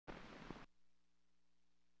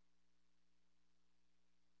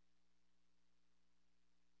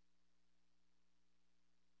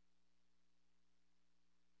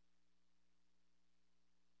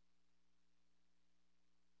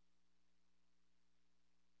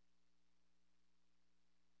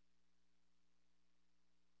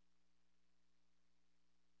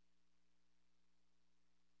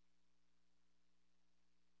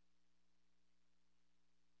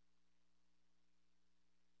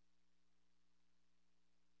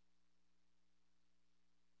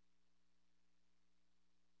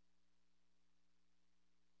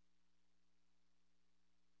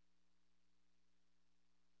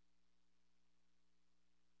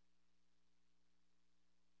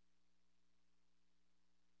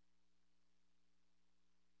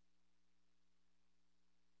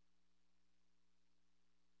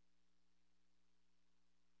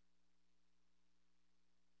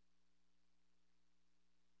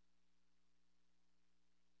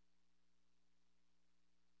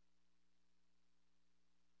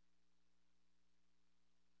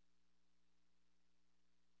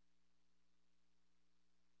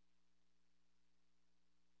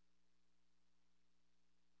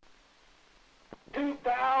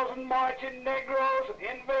2,000 marching Negroes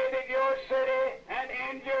invaded your city and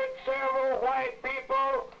injured several white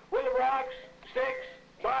people with rocks, sticks,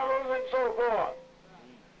 bottles, and so forth.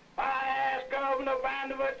 I asked Governor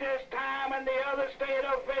Vanderbilt this time and the other state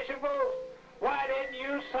officials, why didn't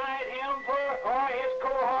you cite him or his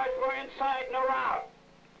cohorts for inciting a rout?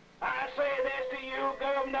 I say this to you,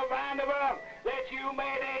 Governor Vanderbilt, that you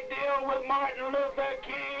made a deal with Martin Luther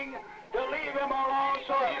King to leave him alone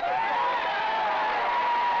so you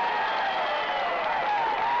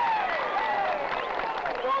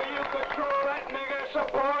could throw that nigger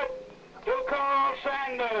support to Carl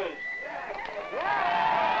Sanders.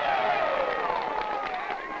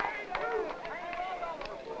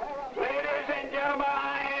 Ladies and gentlemen,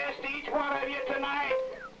 I asked each one of you tonight,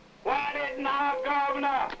 why didn't our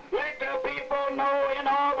governor let the people know in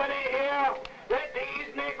Albany here that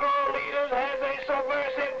these Negro leaders have a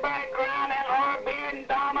subversive background and are being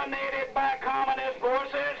dominated by communist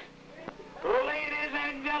forces? Ladies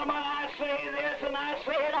and gentlemen, I say this and I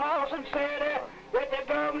say it all sincerely, that the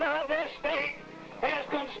governor of this state has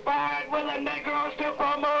conspired with the Negroes to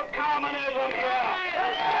promote communism here.